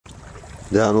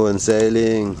Downwind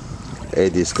sailing,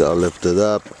 AD scull lifted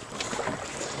up,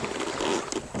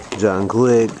 junk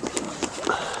leg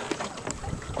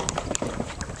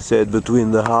set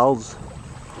between the hulls.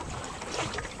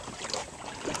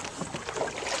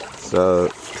 So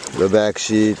the back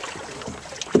sheet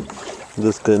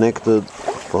disconnected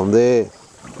from there,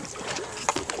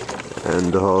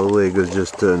 and the whole leg is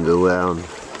just turned around,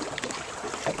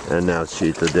 and now it's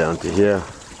sheeted down to here.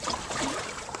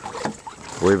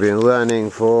 We've been running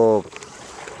for,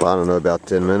 I don't know, about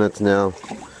 10 minutes now,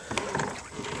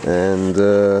 and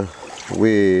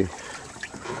we're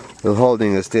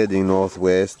holding a steady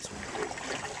northwest.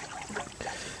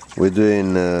 We're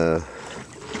doing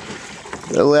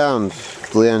around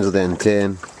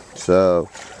 310, so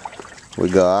we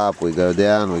go up, we go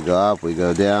down, we go up, we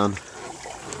go down,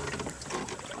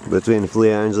 between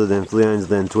 300 and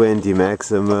 320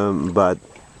 maximum, but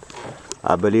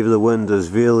I believe the wind is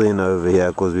veering over here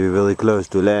because we're very close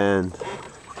to land,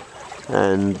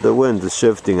 and the wind is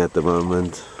shifting at the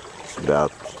moment. It's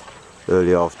about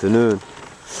early afternoon,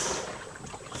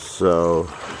 so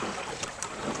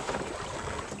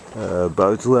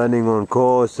boat's running on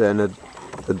course, and it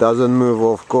doesn't move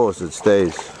off course, it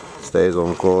stays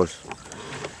on course.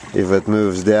 If it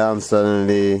moves down,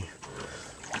 suddenly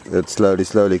it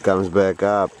slowly comes back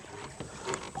up,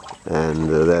 and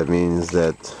that means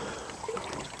that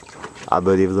I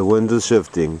believe the wind is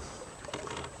shifting,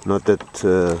 not that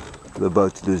the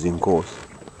boat's losing course.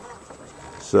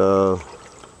 So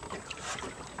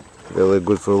very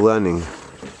good for running.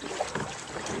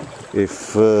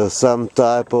 If some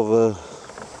type of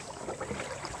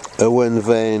a wind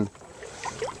vane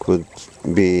could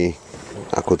be,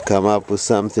 I could come up with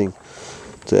something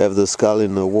to have the scull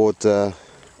in the water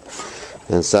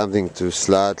and something to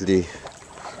slightly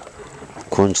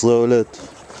control it.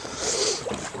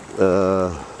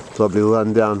 Probably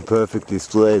run down perfectly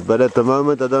straight, but at the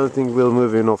moment I don't think we're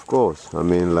moving off course. I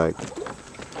mean, like,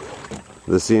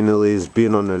 the scenery's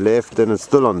been on the left and it's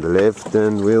still on the left,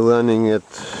 and we're running at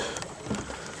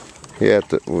we're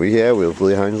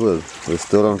 300, we're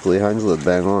still on 300,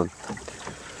 bang on.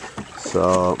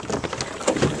 So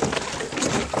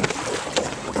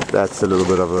that's a little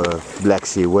bit of a Black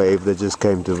Sea wave that just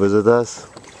came to visit us,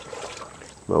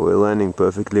 but we're landing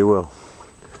perfectly well.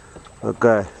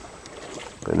 Okay,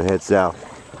 gonna head south.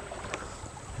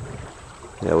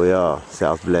 Here we are,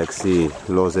 South Black Sea,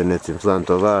 Lozenets in front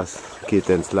of us,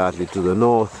 Kitten slightly to the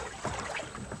north,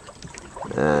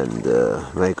 and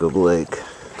Maker Lake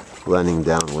running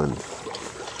downwind.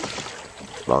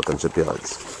 Balkan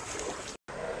Shipyards.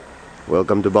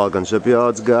 Welcome to Balkan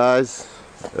Shipyards, guys.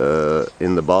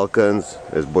 In the Balkans,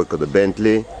 there's Boyko the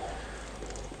Bentley.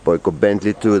 Boyko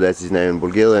Bentley 2, that's his name in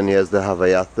Bulgarian. He has the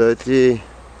HAVAYA 30.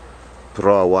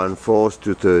 Proa One Force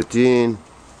 213.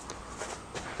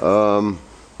 So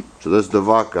this is the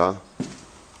Vaka,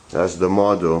 that's the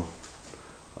model.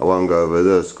 I won't go over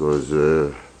this because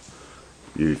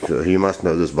you must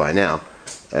know this by now.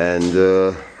 And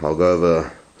I'll go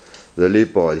over the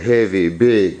Leopard, heavy,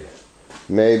 big,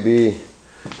 maybe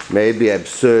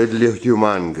absurdly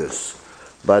humongous.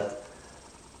 But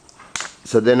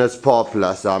so then it's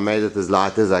popular, so I made it as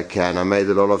light as I can. I made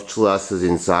a lot of trusses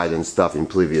inside and stuff in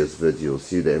previous videos, you'll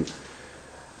see them.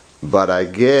 But I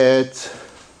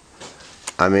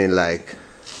mean, like,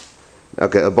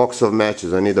 okay, a box of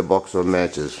matches. I need a box of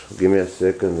matches. Give me a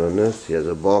second on this. Here's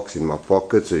a box in my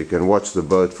pocket so you can watch the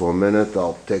boat for a minute.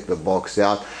 I'll take the box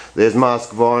out. There's my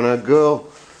Skvarna girl.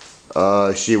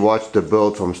 She watched the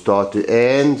build from start to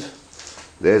end.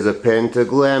 There's a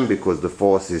pentagram because the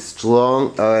force is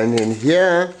strong. And in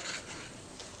here,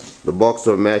 the box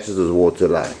of matches is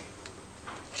waterline.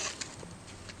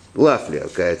 Roughly,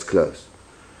 okay, it's close.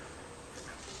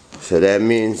 So that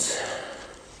means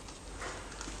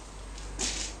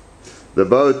the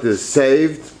boat is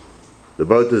saved. The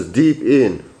boat is deep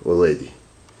in already.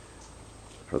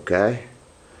 Okay?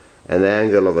 And the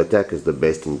angle of attack is the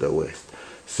best in the west.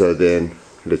 So then,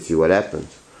 let's see what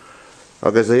happens.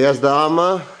 Okay, so here's the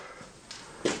armor.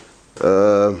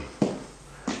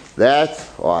 That,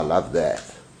 oh, I love that.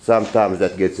 Sometimes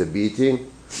that gets a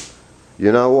beating.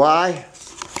 You know why?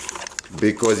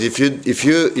 Because if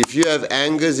you have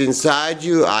angers inside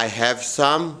you, I have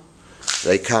some.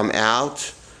 They come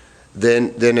out.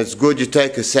 Then it's good you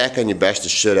take a sack and you bash the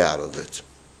shit out of it.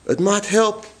 It might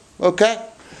help. Okay.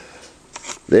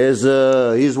 There's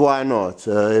his why not.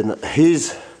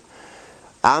 His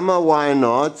armor why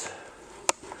not.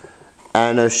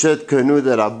 And a shit canoe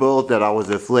that I built that I was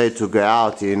afraid to go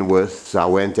out in with, so I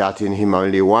went out in him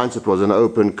only once. It was an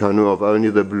open canoe of only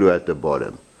the blue at the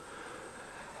bottom.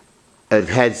 it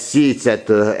had seats at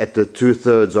the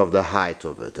 2/3 of the height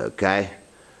of it, okay?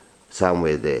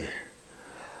 Somewhere there.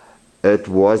 It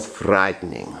was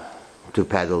frightening to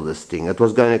paddle this thing. It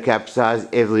was going to capsize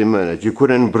every minute. You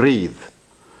couldn't breathe.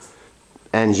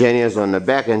 And Genia's on the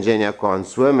back, and Genia can't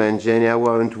swim, and Genia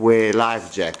won't wear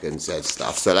life jackets and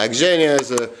stuff. So like Genia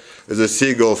is a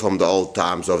seagull from the old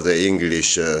times of the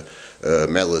English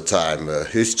maritime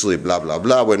history, blah blah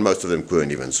blah, when most of them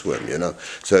couldn't even swim, you know.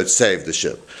 So it saved the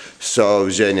ship. So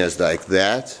Genia's like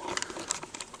that.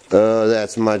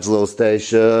 That's my drill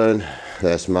station.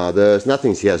 That's my this.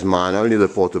 Nothing here's mine. Only the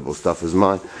portable stuff is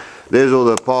mine. There's all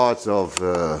the parts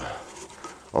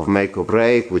of make or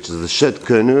break, which is the shit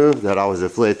canoe that I was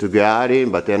afraid to go out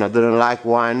in, but then I didn't like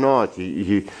Why Not.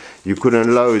 You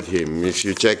couldn't load him. If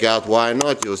you check out Why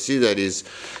Not, you'll see that he's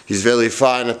very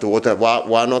fine at the water.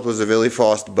 Why Not was a very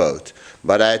fast boat,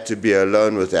 but I had to be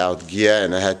alone without gear,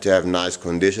 and I had to have nice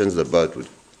conditions. The boat would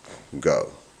go.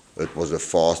 It was a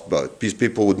fast boat.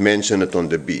 People would mention it on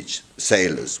the beach.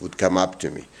 Sailors would come up to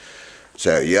me.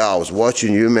 Say, yeah, I was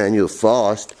watching you, man, you're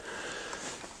fast.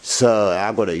 So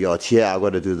I got a yacht here, I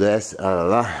got to do this,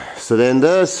 So then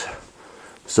this,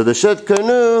 so the shit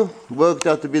canoe worked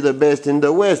out to be the best in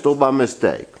the West, all by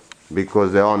mistake,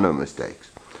 because there are no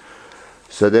mistakes.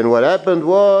 So then what happened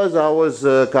was,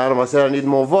 I said I need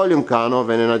more volume kind of,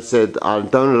 and then I said I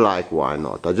don't like Why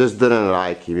Not. I just didn't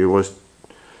like him.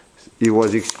 He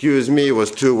was, excuse me, he was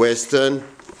too Western.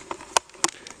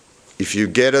 If you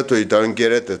get it or you don't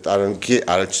get it, I don't care.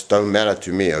 It just don't matter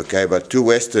to me, okay? But too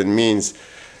Western means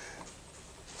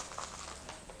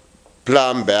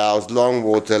plumb bows, long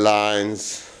water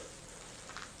lines,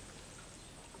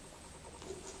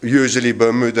 usually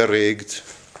Bermuda rigged,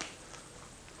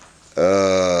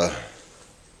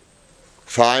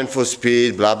 fine for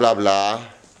speed, blah blah blah.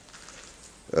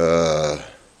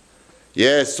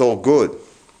 Yeah, it's all good,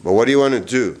 but what do you want to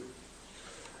do?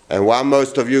 And why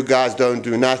most of you guys don't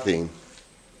do nothing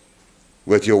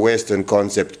with your Western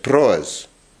concept proas?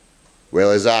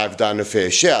 Well, as I've done a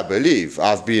fair share, I believe.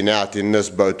 I've been out in this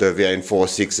boat over here in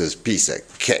 4.6's, piece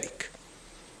of cake.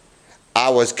 I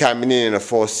was coming in a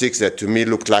 4.6 that to me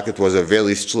looked like it was a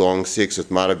very strong 6.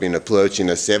 It might have been approaching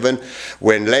a 7.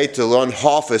 When later on,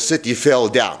 half a city fell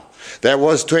down. That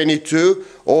was 22,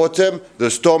 autumn, the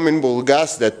storm in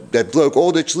Bulgas that broke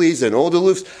all the trees and all the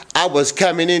roofs. I was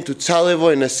coming into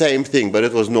Talivo in the same thing, but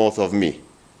it was north of me.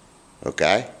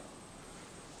 Okay?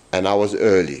 And I was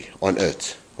early on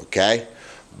it. Okay,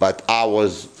 but I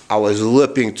was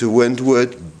lipping to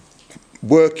windward,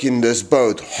 working this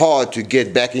boat hard to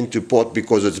get back into port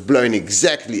because it's blowing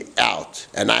exactly out,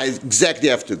 and I exactly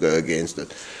have to go against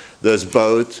it. This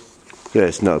boat,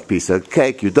 there's no piece of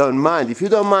cake. You don't mind. If you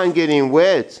don't mind getting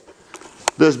wet,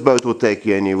 this boat will take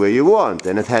you anywhere you want,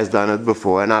 and it has done it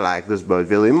before, and I like this boat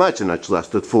very much, and I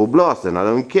trust it full blast, and I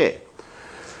don't care.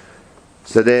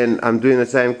 So then I'm doing the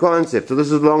same concept. So this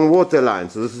is long water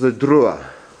line. So this is a Drua.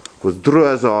 Because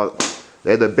Druas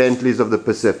they're the Bentleys of the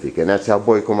Pacific, and that's how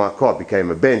Boyko my car became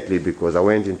a Bentley, because I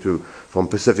went from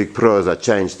Pacific Pros, I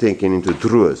changed thinking into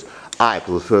Druas. I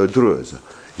prefer Druas.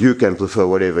 You can prefer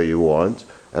whatever you want,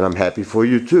 and I'm happy for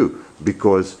you too,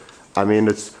 because, I mean,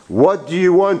 it's what do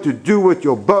you want to do with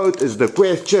your boat is the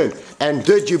question, and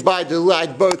did you buy the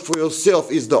right boat for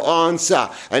yourself is the answer.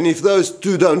 And if those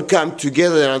two don't come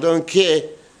together, and I don't care,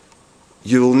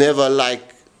 you will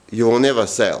never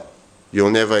sail. You'll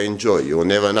never enjoy, you'll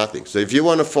never nothing. So if you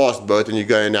want a fast boat and you're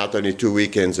going out only 2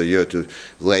 weekends a year to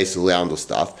race around or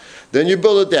stuff, then you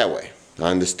build it that way. I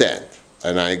understand,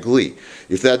 and I agree.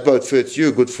 If that boat fits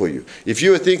you, good for you. If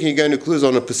you were thinking you're going to cruise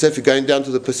on the Pacific, going down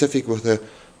to the Pacific with a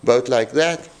boat like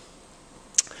that,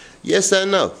 yes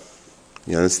and no.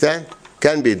 You understand?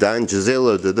 Can be done.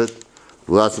 Gisela did it.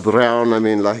 Russ Brown, I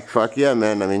mean, like, fuck yeah,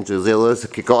 man. I mean, Gisela's a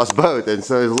kick-ass boat, and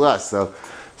so is Russ.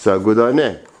 So good on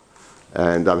them.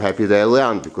 And I'm happy they're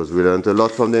around because we learned a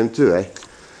lot from them too, eh?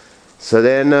 So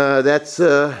then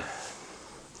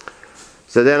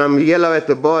so then I'm yellow at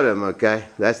the bottom, okay?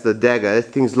 That's the dagger.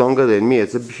 That thing's longer than me.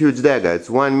 It's a huge dagger. It's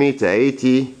 1 meter,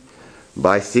 80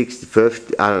 by 60,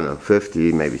 50, I don't know,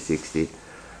 50, maybe 60.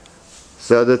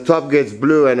 So the top gets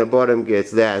blue and the bottom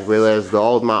gets that, whereas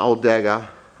my old dagger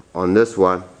on this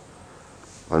one,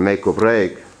 on make or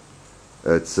break,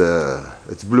 it's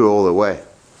blue all the way.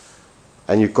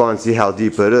 And you can't see how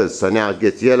deep it is. So now it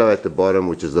gets yellow at the bottom,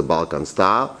 which is the Balkan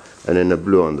style, and then the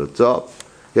blue on the top.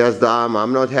 Here's the arm.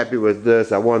 I'm not happy with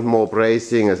this. I want more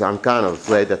bracing, as I'm kind of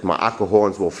afraid that my aqua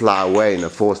horns will fly away in a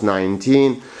Force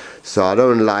 19. So I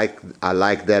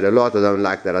like that a lot. I don't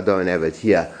like that I don't have it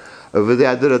here. Over there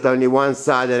I did it only one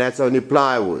side, and that's only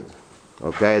plywood.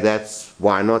 Okay, that's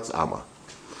Why Not's armor.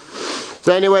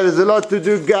 So anyway, there's a lot to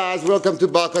do, guys. Welcome to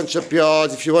Balkan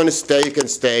Shipyards. If you want to stay, you can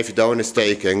stay. If you don't want to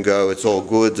stay, you can go. It's all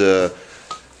good.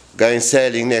 Going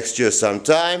sailing next year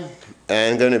sometime.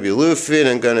 And going to be roofing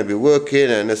and going to be working.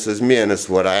 And this is me and this is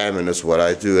what I am and this is what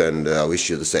I do. And I wish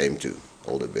you the same too.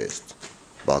 All the best.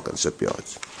 Balkan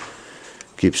Shipyards.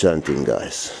 Keep shunting,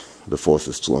 guys. The force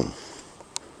is strong.